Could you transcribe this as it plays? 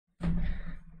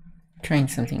trying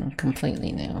something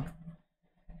completely new.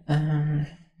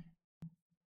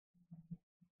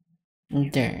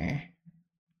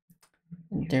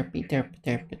 Derpy derp.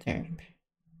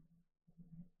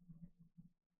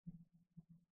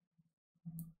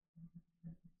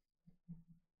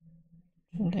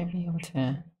 Should I be able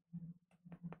to?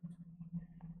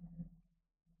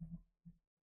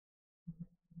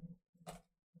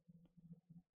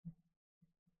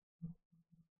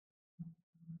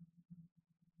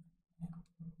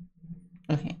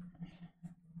 Okay.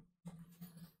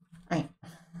 Alright.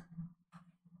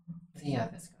 See how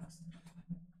this goes.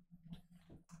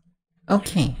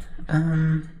 Okay.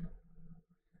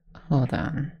 Hold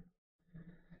on.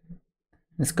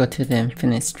 Let's go to the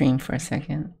infinite stream for a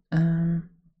second. Is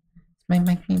my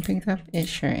mic being picked up? It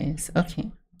sure is.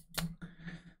 Okay.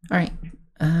 Alright.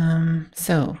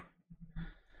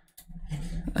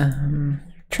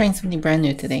 Trying something brand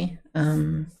new today.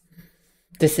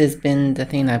 This has been the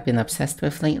thing I've been obsessed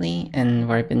with lately and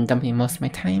where I've been dumping most of my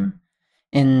time.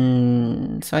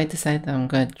 And so I decided that I'm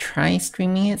gonna try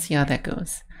streaming it, see how that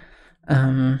goes.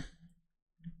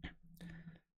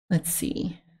 Let's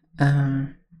see.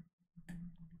 Right,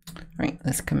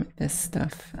 let's commit this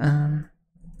stuff.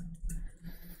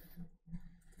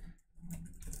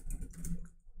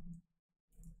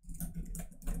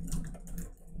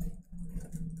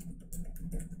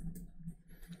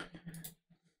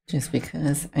 Just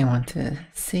because I want to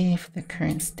save the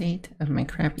current state of my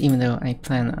crap, even though I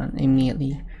plan on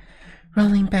immediately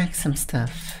rolling back some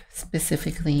stuff.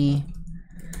 Specifically,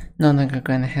 no longer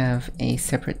going to have a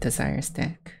separate desires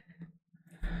deck.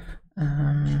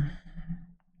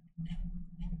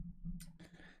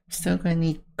 Still going to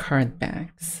need card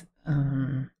backs.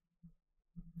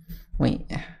 Wait,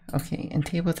 okay, in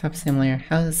Tabletop Simulator,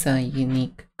 how does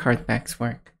unique card backs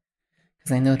work?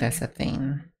 Because I know that's a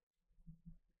thing.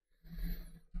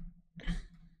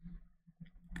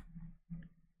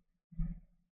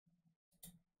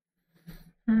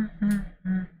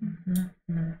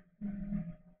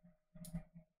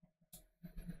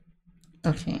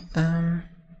 Okay,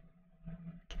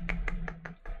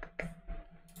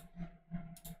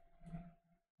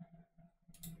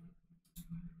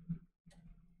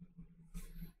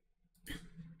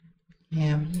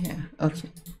 yeah, okay.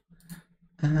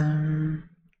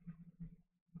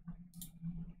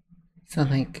 So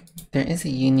like, there is a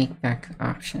unique back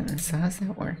option, so how does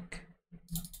that work?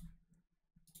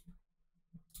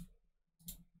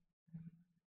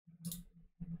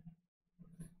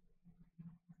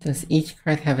 Does each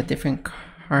card have a different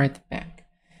card back?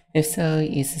 If so,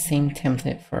 use the same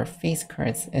template for face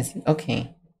cards as...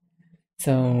 Okay.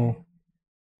 So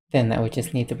then I would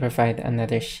just need to provide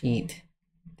another sheet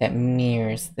that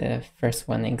mirrors the first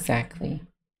one exactly.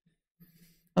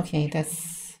 Okay,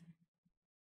 that's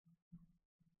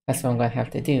what I'm gonna have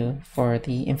to do for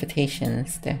the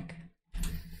invitations deck.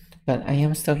 But I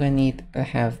am still gonna need to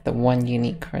have the one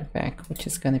unique card back, which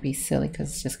is gonna be silly because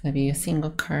it's just gonna be a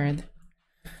single card.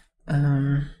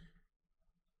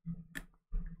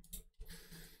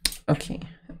 Okay,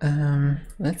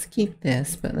 let's keep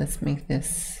this, but let's make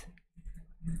this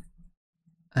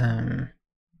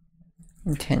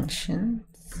intentions.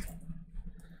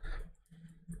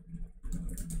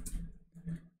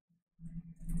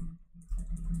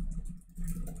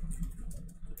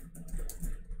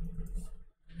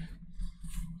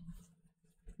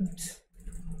 Oops.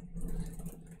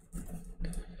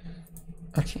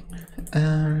 Okay,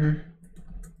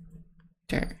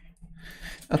 there.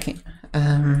 Okay,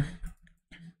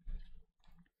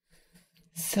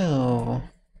 so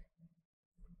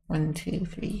 1, 2,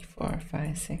 3, 4,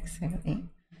 5, 6, 7, 8.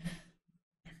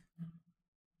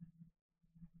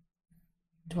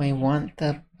 Do I want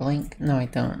the blank? No, I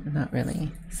don't. Not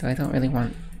really. So I don't really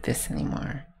want this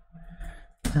anymore.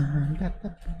 Don't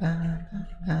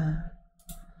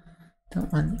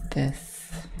want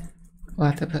this. We'll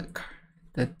have to put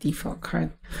the default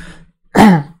card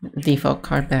default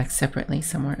card back separately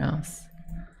somewhere else.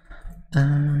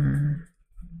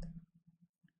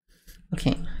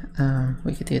 Okay,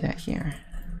 we could do that here.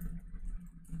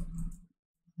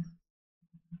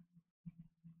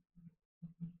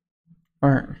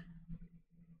 Or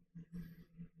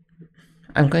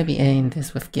I'm going to be adding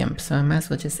this with GIMP, so I might as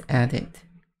well just add it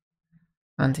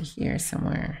onto here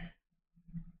somewhere.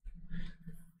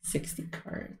 60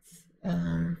 cards.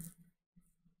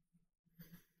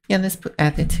 Yeah, let's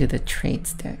add it to the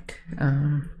traits deck.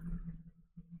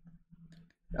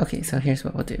 Okay, so here's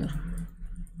what we'll do.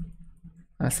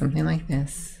 Something like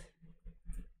this.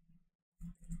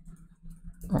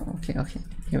 Oh, okay,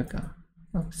 here we go.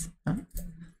 Oops. Oh.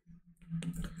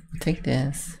 Take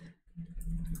this,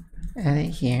 add it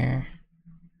here.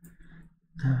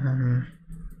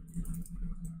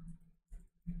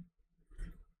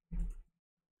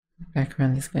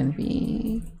 Background is going to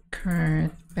be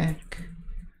card back,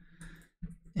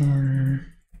 and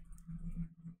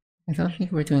I don't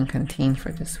think we're doing contain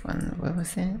for this one. What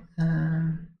was it?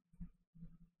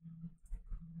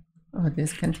 Oh,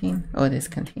 this contain? Oh, this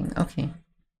contain. Okay.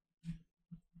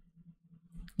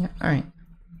 Yeah, alright.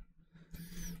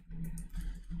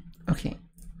 Okay.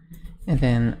 And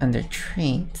then under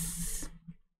traits,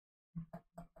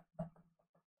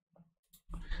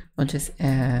 we'll just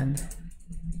add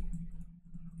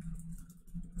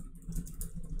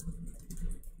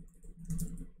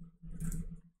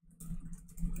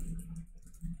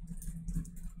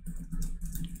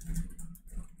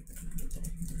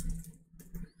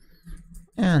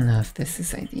I don't know if this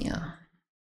is ideal,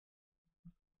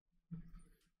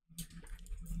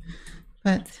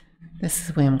 but this is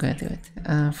the way I'm going to do it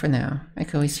for now. I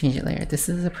can always change it later. This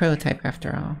is a prototype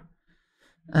after all.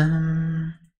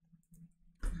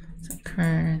 So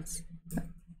cards,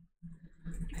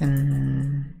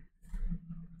 and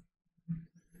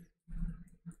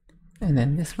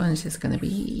then this one is just going to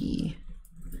be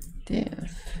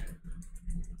div.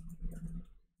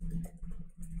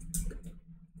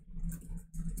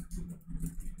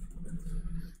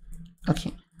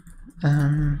 Okay,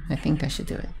 I think that should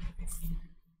do it.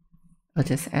 I'll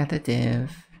just add a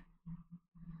div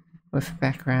with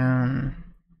background.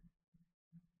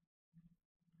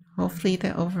 Hopefully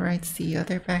that overrides the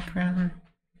other background.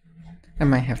 I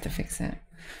might have to fix that.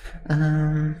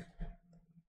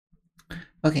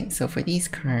 Okay, so for these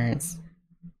cards,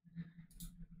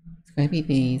 it's going to be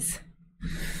these.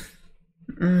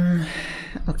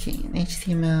 Okay, in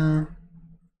HTML.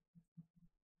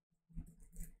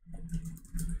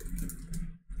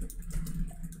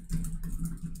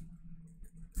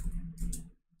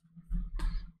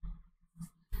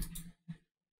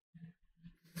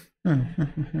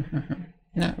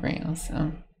 Not Rails,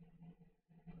 so.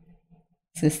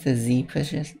 Is this the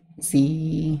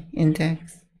Z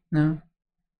index? No?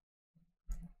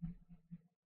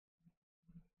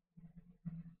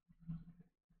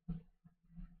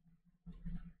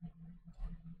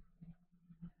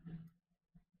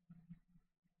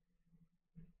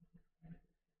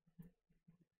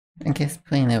 I guess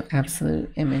putting an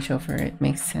absolute image over it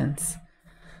makes sense.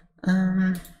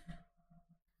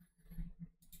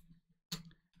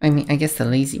 I mean, I guess the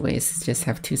lazy way is to just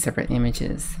have two separate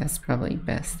images. That's probably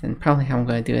best, and probably how I'm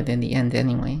going to do it in the end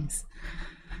anyways.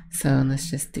 So let's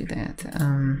just do that.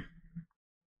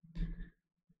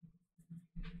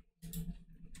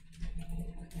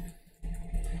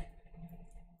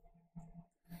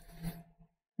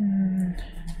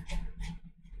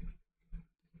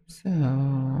 So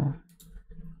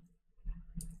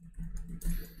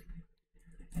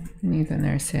neither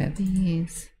nurse said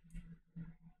these.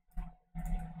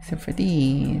 So for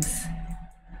these,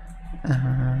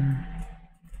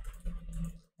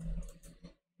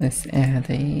 let's add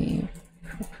a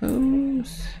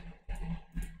propose.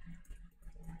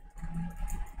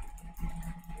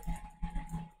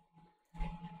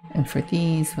 And for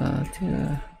these, we'll do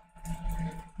a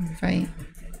invite.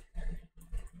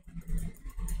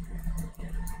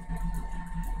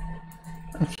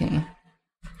 Okay.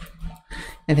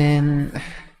 And then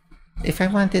if I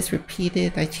want this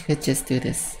repeated, I could just do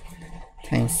this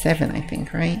times 7, I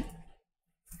think, right?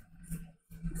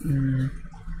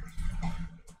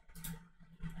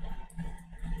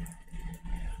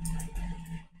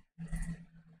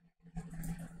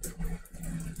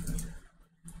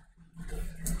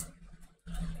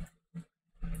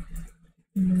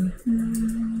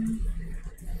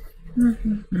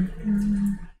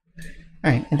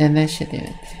 Alright, and then that should do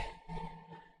it.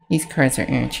 These cards are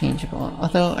interchangeable,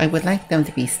 although I would like them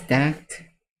to be stacked.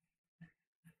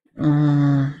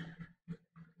 1,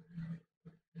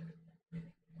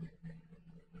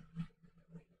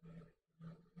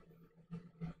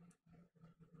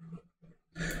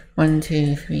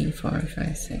 2, 3, 4,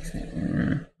 5, 6,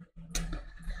 7.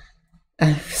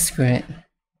 Screw it.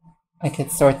 I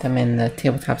could sort them in the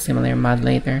Tabletop Simulator mod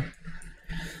later.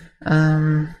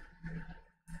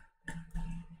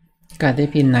 God,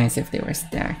 they'd be nice if they were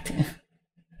stacked.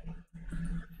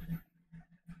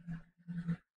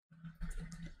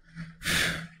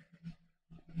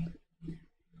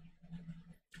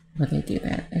 Would they do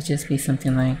that? It'd just be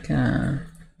something like,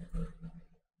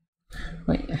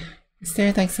 wait, is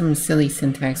there like some silly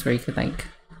syntax where you could like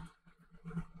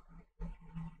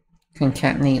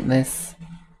concatenate this?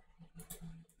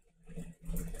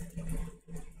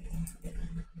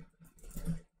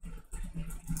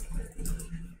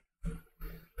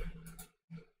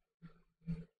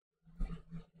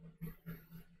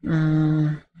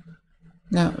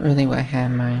 Not really what I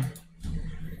had in mind.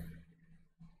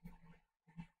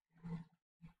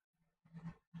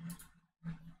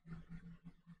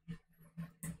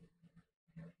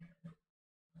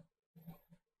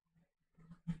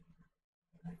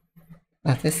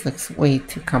 Oh, this looks way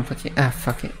too complicated. Ah,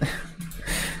 fuck it.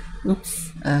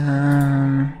 Oops.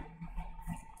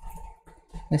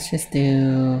 Let's just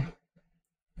do...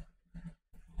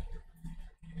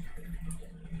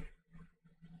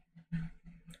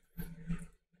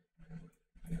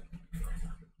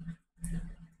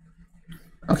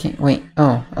 Okay, wait.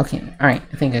 Oh, okay. Alright,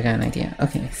 I think I got an idea.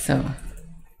 Okay, so...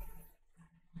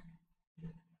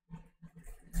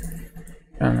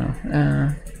 I don't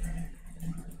know.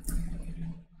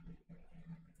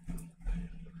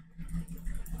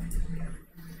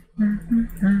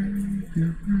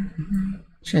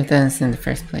 Should have done this in the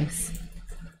first place.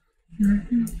 Is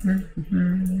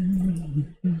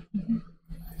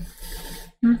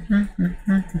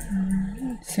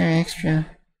there extra?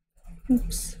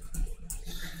 Oops.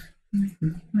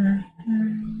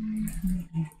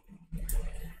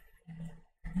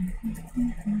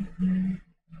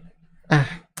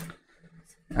 Ah.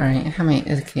 Alright, how many?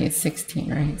 Okay, it's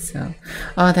 16, right? So...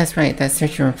 Oh, that's right. That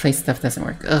search and replace stuff doesn't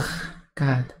work. Ugh.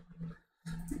 God.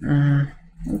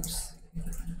 Oops.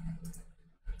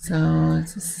 So,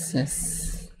 this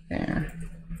is there.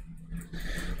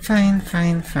 Fine.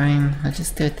 I'll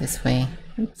just do it this way.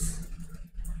 Oops.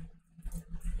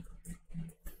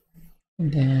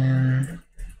 And then...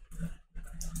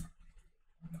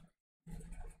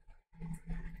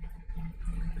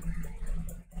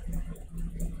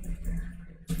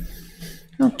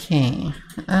 Okay.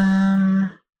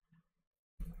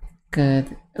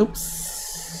 Good. Oops.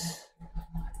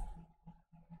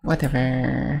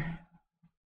 Whatever.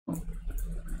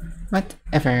 I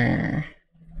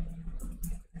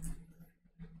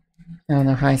don't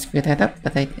know how I screwed that up,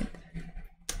 but I did.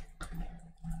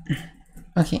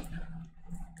 Okay.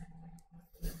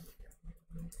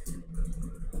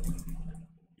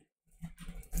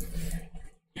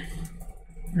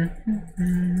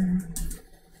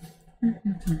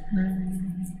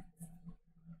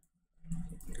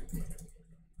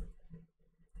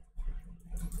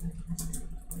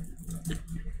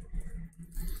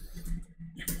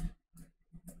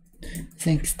 Is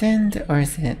it extend or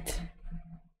is it...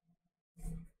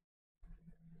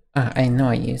 I know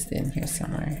I used it in here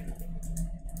somewhere.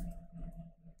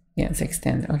 Yeah, it's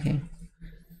extend, okay.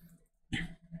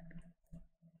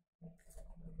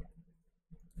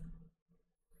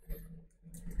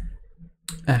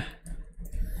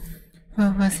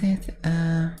 What was it?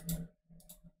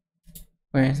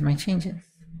 Where's my changes?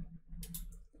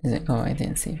 Is it? Oh, I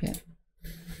didn't save it.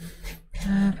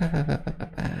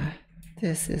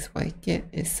 This is why Git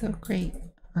is so great.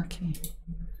 Okay.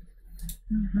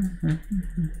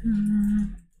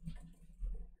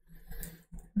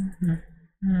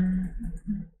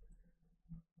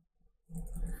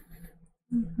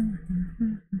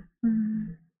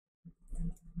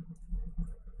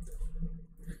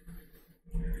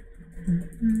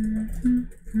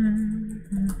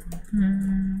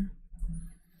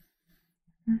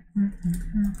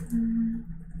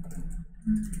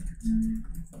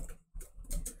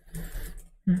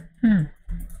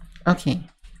 Okay,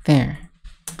 there.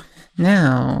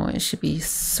 Now it should be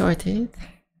sorted.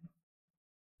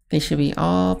 They should be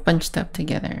all bunched up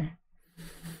together.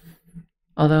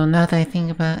 Although now that I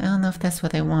think about it, I don't know if that's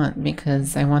what I want,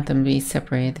 because I want them to be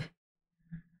separated.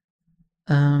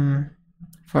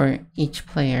 For each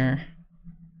player.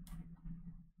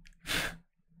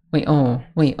 Wait, oh.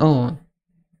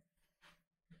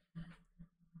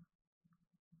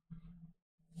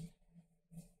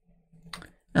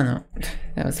 I don't know.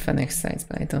 That was a fun exercise,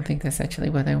 but I don't think that's actually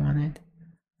what I wanted.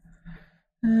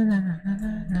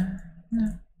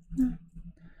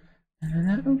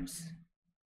 Oops.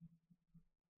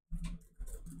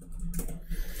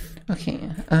 Okay,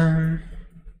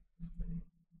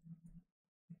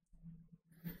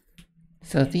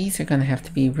 so these are gonna have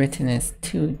to be written as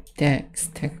 2 decks,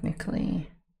 technically.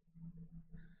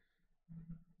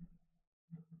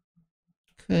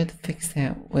 Could fix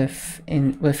that with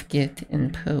Git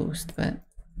in post, but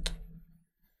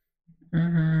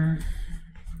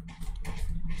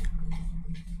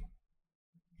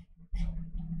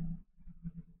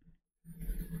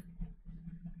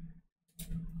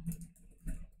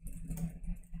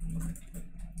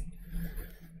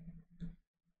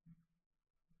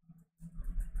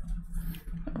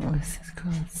what's this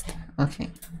called? Okay.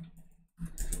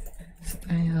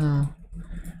 Style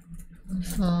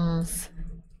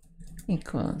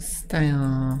equals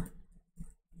style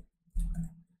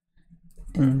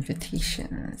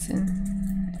Invitations.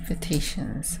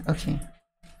 Okay.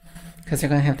 Because they're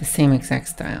gonna have the same exact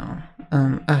style.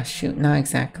 Shoot, not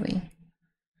exactly.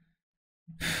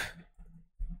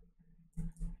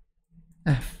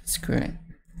 Screw it.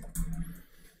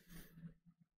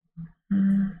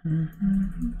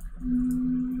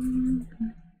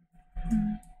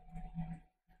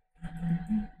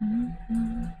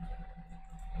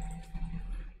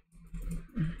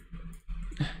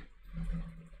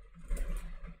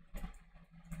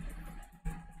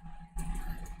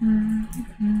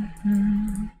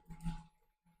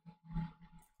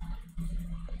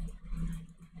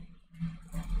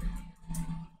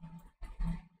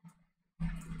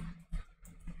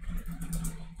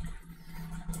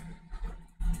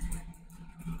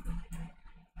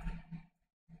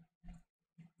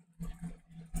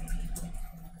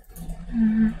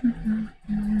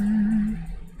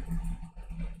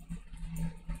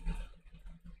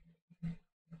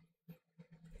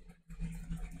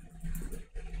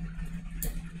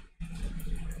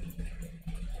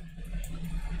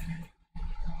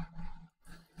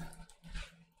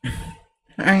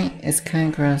 Alright, it's kind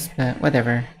of gross, but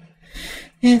whatever.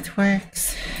 It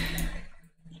works.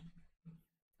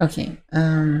 Okay,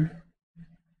 so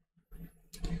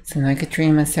now I could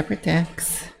dream as separate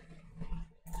decks.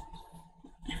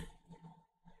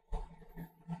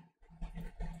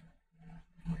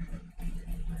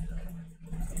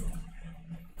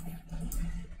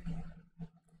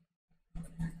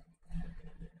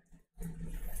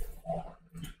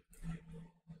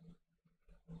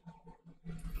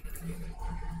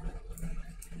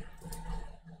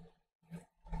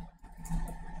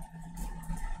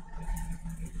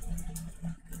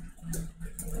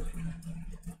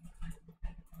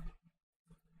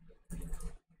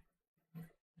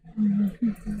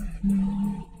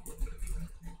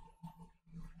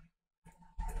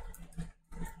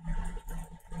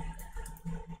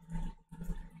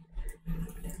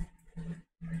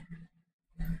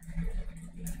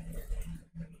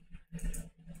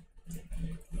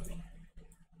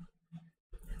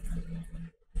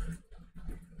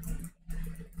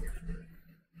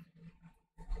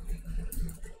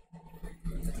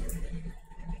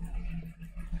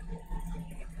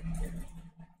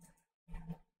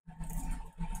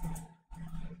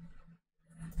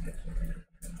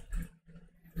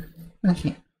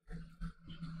 Okay.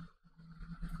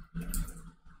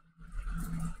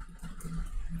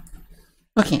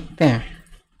 Okay, there.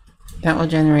 That will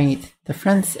generate the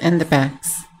fronts and the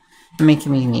backs and make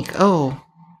them unique. Oh,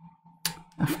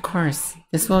 of course.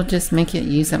 This will just make it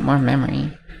use up more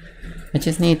memory. I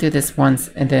just need to do this once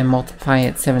and then multiply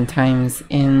it 7 times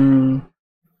in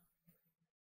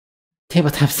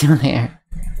Tabletop Simulator.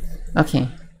 Okay.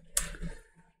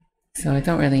 So I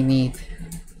don't really need...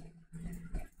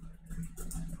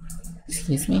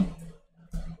 Excuse me?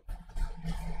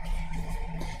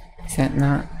 Is that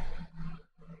not...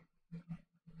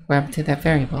 What happened to that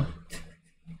variable?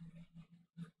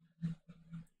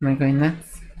 Am I going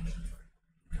nuts?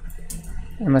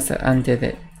 I must have undid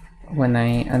it when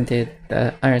I undid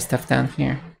the other stuff down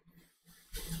here.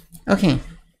 Okay.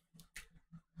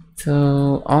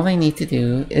 So all I need to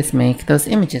do is make those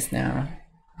images now.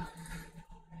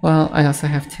 Well, I also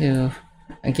have to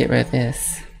get rid of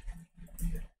this.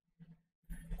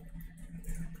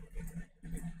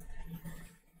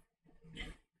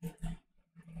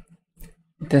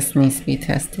 This needs to be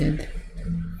tested.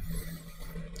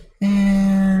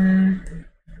 And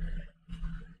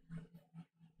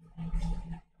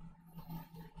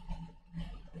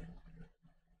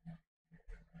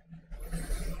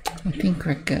I think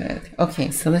we're good.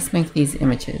 Okay, so let's make these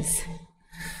images.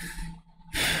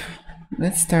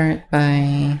 Let's start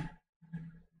by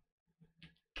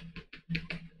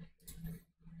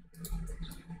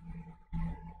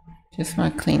just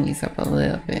want to clean these up a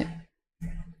little bit.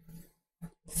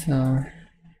 So I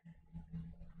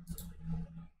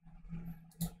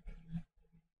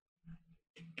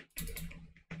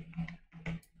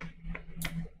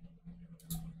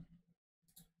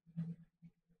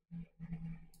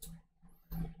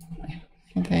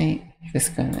think I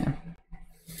just gonna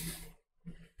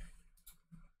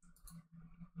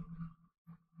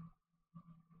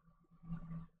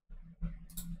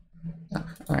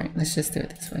alright, let's just do it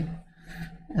this way.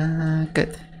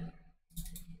 Good.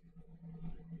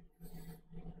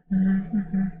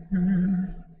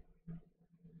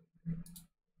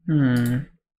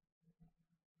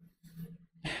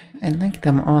 I'd like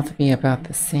them all to be about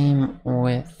the same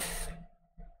width.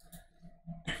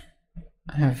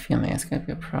 I have a feeling it's gonna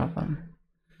be a problem.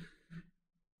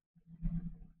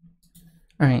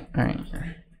 Alright.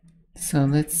 So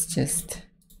let's just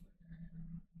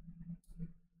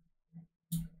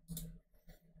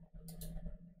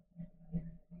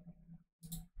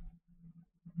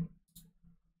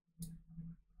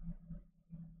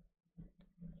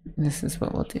This is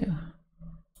what we'll do.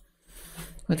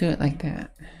 We'll do it like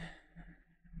that.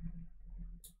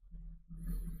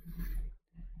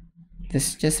 This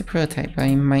is just a prototype.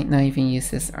 I might not even use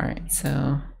this art,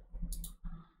 so...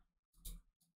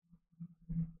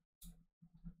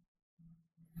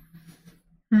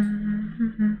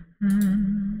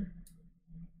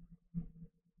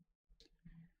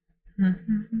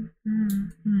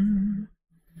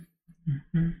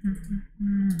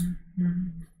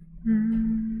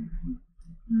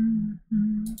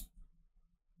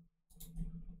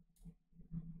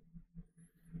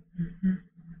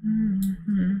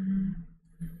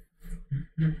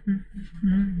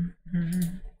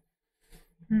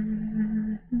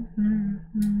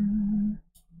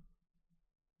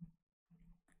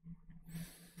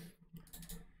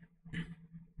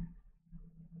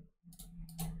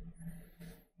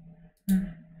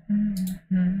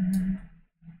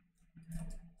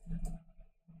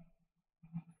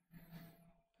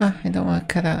 Oh, I don't want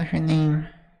to cut out her name.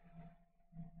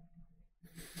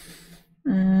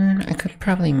 I could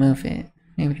probably move it.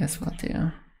 Maybe that's what I'll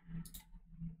do.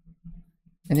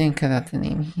 I didn't cut out the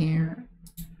name here.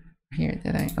 Here,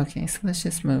 did I? Okay, so let's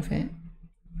just move it.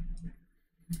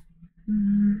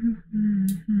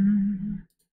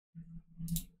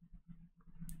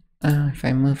 Oh, if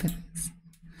I move it,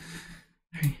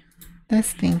 alright.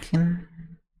 That's thinking.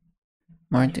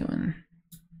 More doing.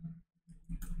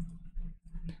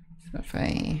 So if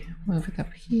I move it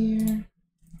up here,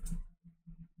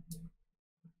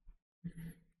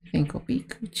 I think will be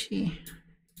Gucci.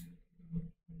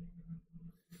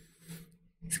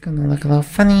 It's gonna look a little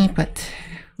funny, but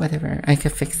whatever. I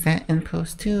could fix that in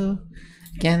post too.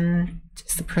 Again,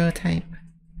 just a prototype.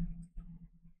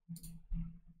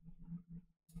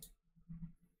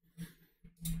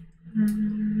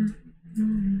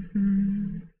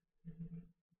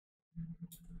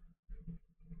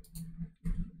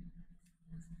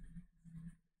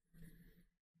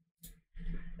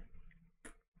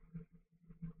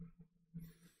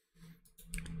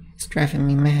 It's driving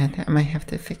me mad. I might have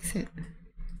to fix it.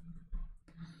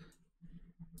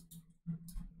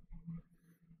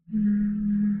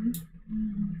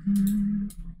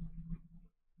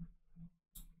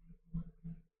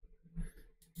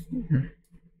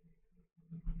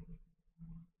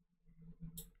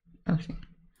 Okay.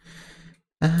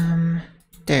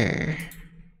 There.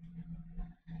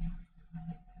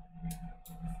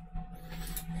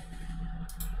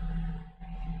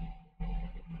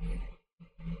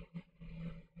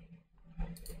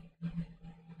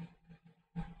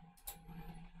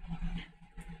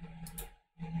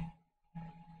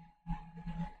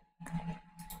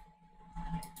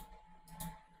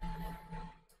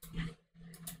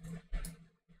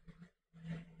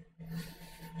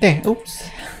 There, oops.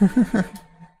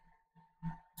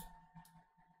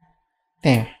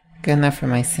 There, good enough for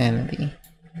my sanity.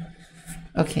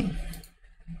 Okay.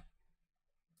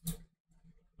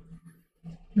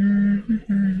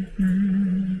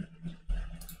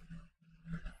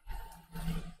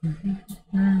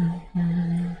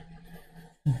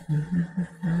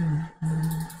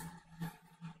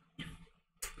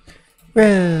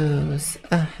 Rose.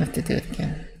 Oh, I have to do it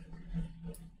again.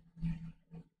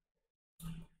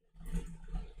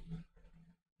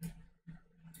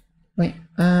 Wait,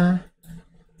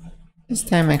 this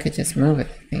time I could just move it,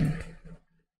 I think.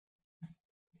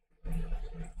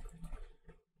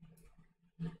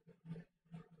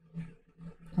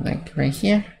 Like right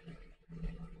here.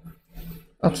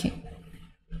 Okay.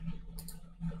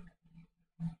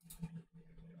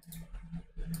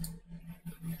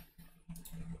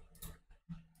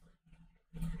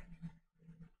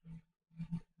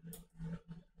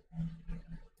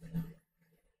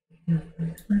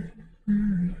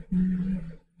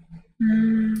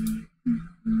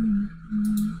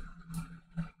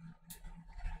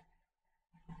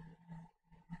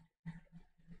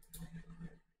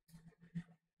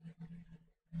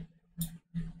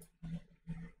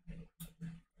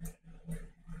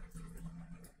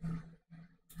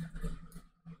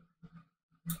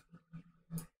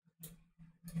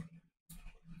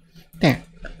 There.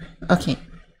 Okay.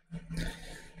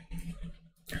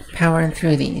 Powering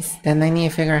through these. Then I need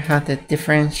to figure out how to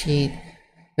differentiate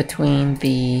between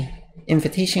the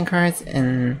invitation cards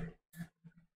and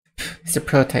it's a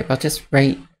prototype. I'll just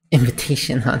write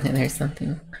invitation on it or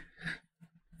something.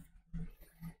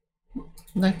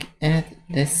 Look at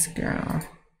this girl.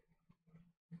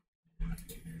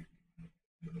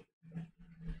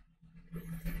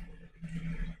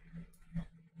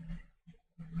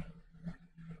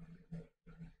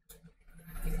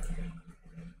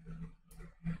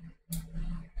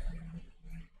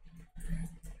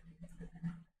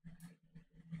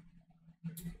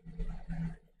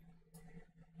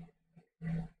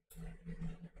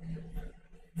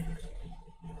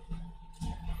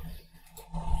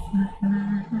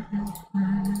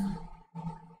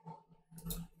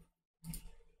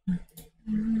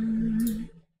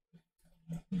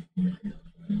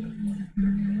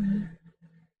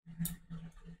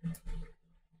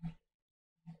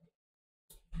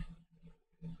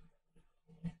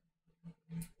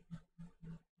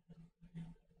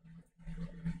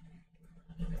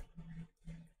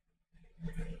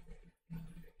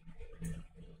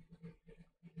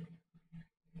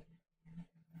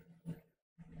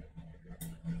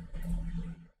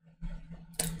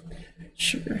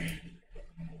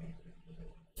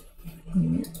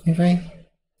 If I...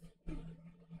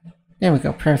 There we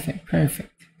go. Perfect.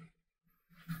 Perfect.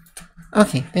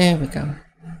 Okay, there we go.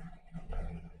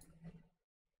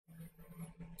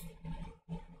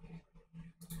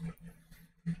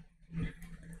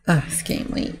 Ah, it's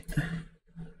getting late.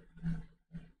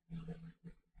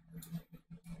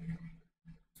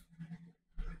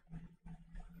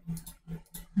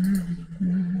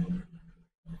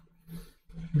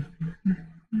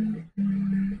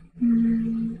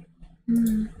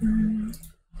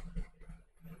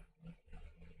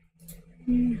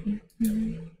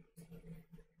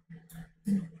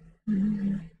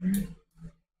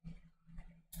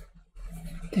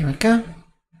 There we go.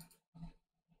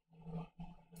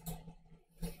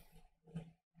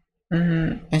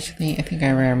 Actually, I think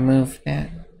I will move that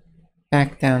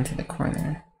back down to the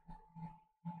corner.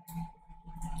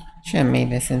 Should have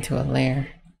made this into a layer.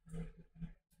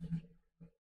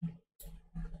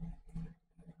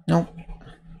 Nope.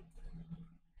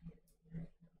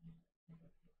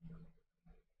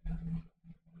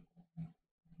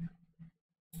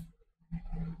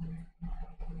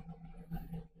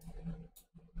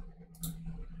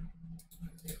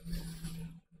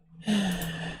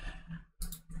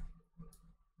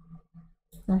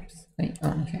 Oops. Wait.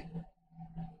 Oh, okay.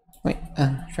 Wait.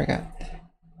 Forgot.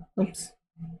 Oops.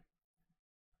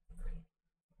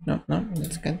 Nope. Nope.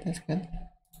 That's good. That's good.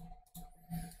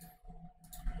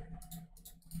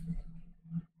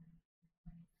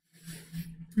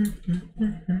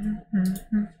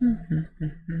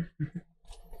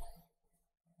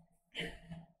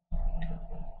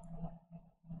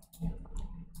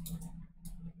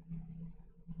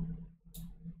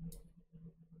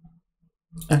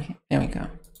 Okay, there we go.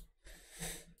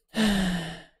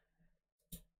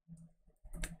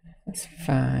 That's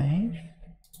 5.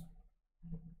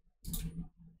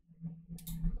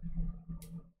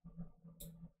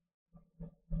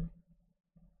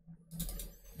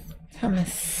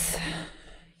 Thomas,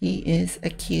 he is a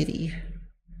cutie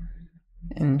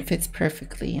and fits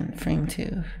perfectly in frame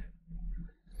 2.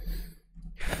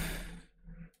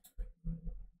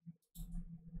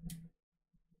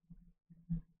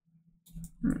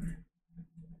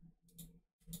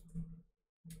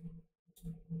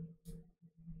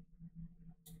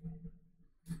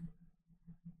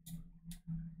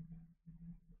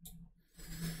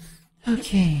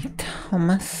 Okay,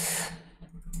 Thomas,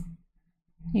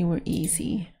 you were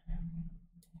easy.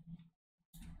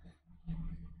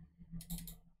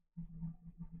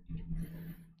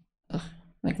 Ugh,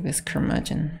 look at this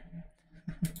curmudgeon.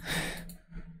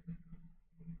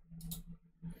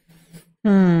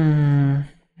 How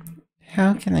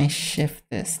can I shift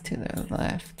this to the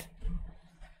left?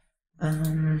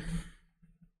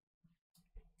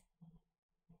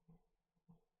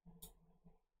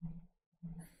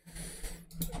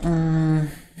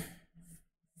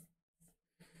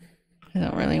 I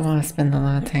don't really want to spend a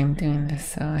lot of time doing this,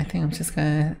 so I think I'm just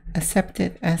gonna accept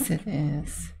it as it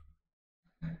is.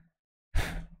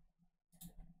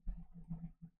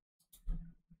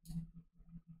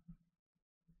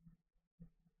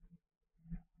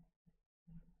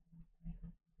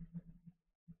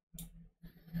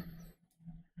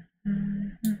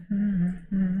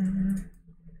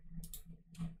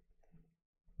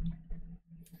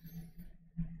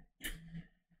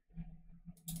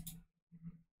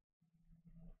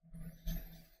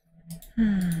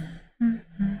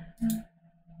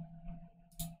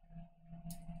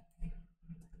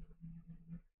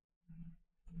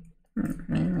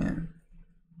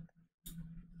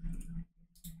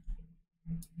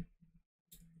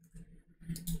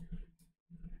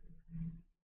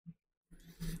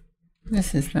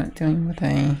 This is not doing what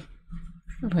I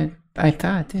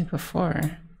thought it did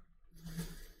before.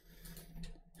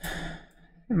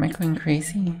 Am I going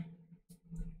crazy?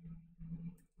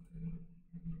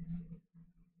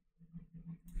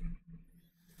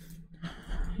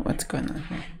 What's going on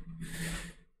here?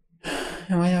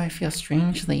 And why do I feel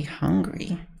strangely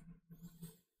hungry?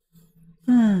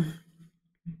 Yeah,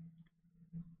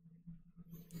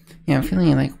 I'm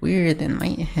feeling like weird and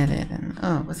lightheaded and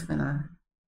oh, what's going on?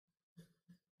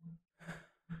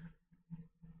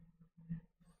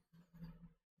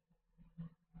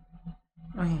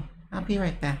 Okay, I'll be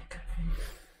right back.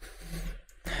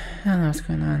 I don't know what's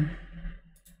going on.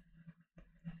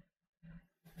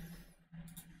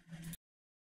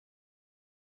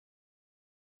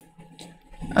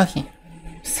 Okay,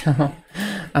 so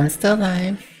I'm still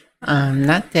alive. I'm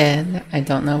not dead. I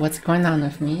don't know what's going on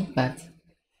with me, but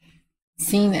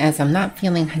seeing as I'm not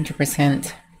feeling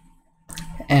 100%,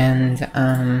 and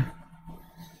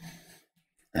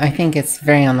I think it's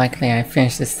very unlikely I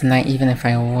finish this tonight, even if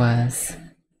I was.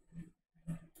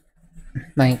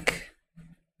 like,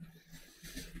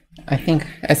 I think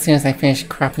as soon as I finish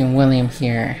cropping William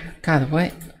here, God,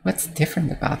 what's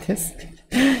different about this?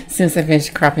 As soon as I finish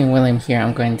cropping William here,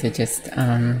 I'm going to just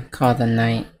call the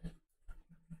night.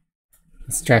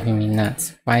 It's driving me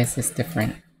nuts. Why is this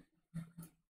different?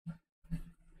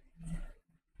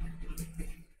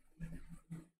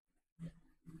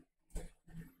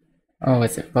 Oh,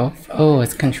 is it both? Oh,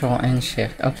 it's Control and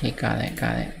Shift. Okay, got it,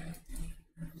 got it.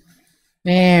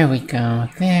 There we go,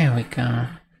 there we go.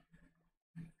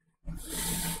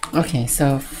 Okay,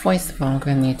 so first of all, I'm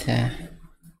gonna need to...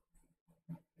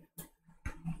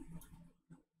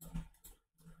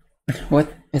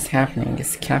 What is happening?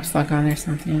 Is caps lock on or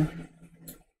something?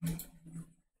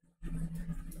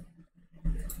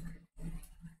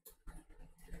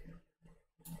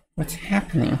 What's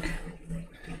happening?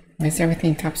 Why is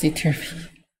everything topsy-turvy?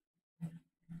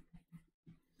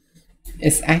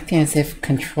 It's acting as if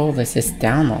control is just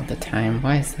down all the time.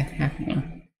 Why is that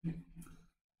happening?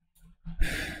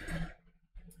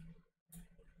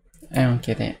 I don't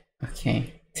get it.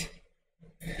 Okay.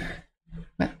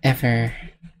 Whatever.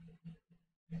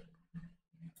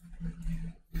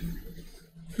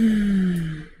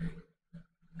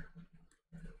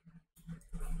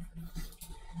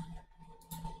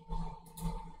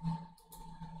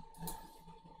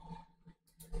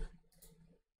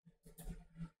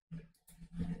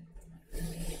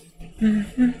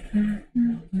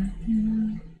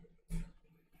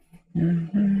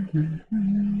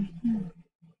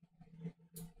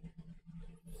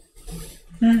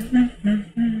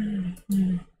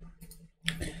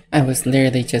 I was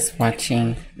literally just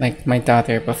watching, like, my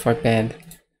daughter before bed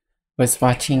was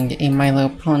watching a My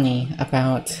Little Pony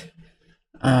about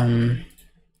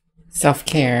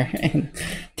self-care and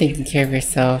taking care of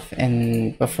yourself,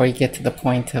 and before you get to the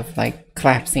point of like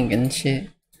collapsing and shit,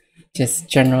 just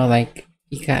general, like,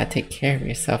 you gotta take care of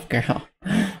yourself, girl.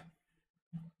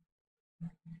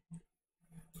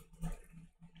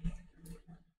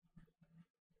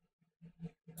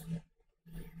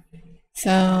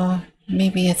 So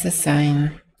maybe it's a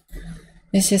sign.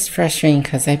 It's just frustrating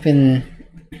because I've been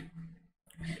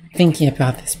thinking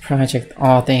about this project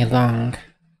all day long.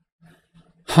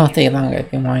 All day long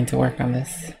I've been wanting to work on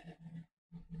this.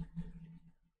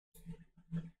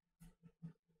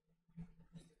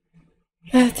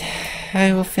 But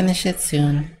I will finish it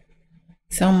soon.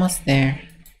 It's almost there.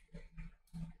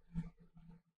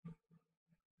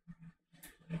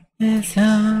 It's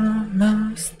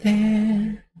almost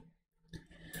there.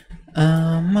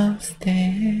 Almost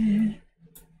there.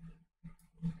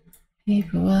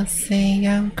 People will say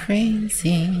I'm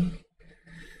crazy,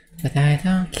 but I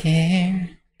don't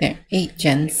care. There are 8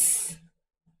 gents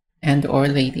and or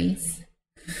ladies,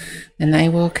 and I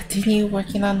will continue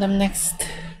working on them next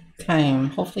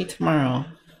time, hopefully tomorrow.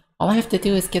 All I have to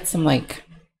do is get some, like,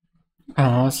 I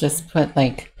don't know, let's just put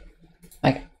like,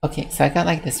 okay, so I got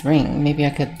like this ring. Maybe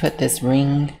I could put this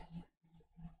ring,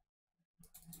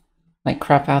 like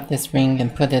crop out this ring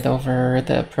and put it over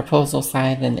the proposal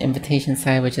side, and the invitation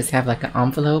side would just have like an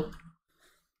envelope.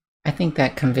 I think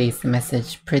that conveys the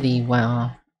message pretty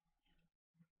well.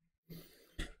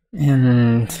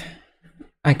 And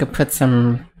I could put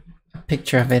some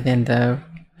picture of it in the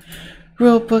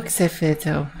rule books if it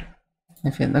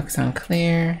looks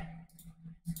unclear.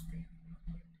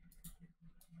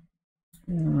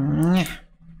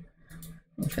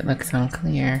 If it looks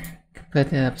unclear, I could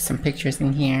put up some pictures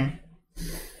in here.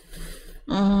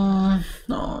 Oh,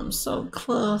 I'm so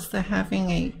close to having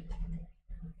a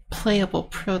playable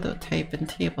prototype in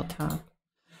tabletop.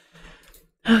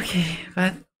 Okay,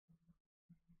 but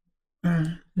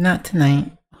not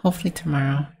tonight. Hopefully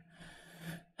tomorrow.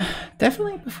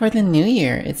 Definitely before the new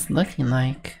year, it's looking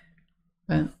like.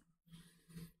 But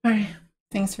alright,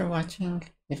 thanks for watching.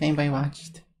 If anybody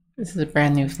watched, this is a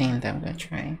brand new thing that I'm gonna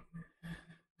try.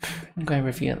 I'm gonna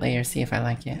review it later, see if I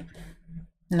like it.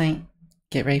 Night.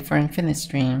 Get ready for Infinite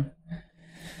Stream.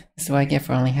 This is what I get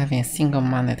for only having a single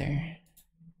monitor.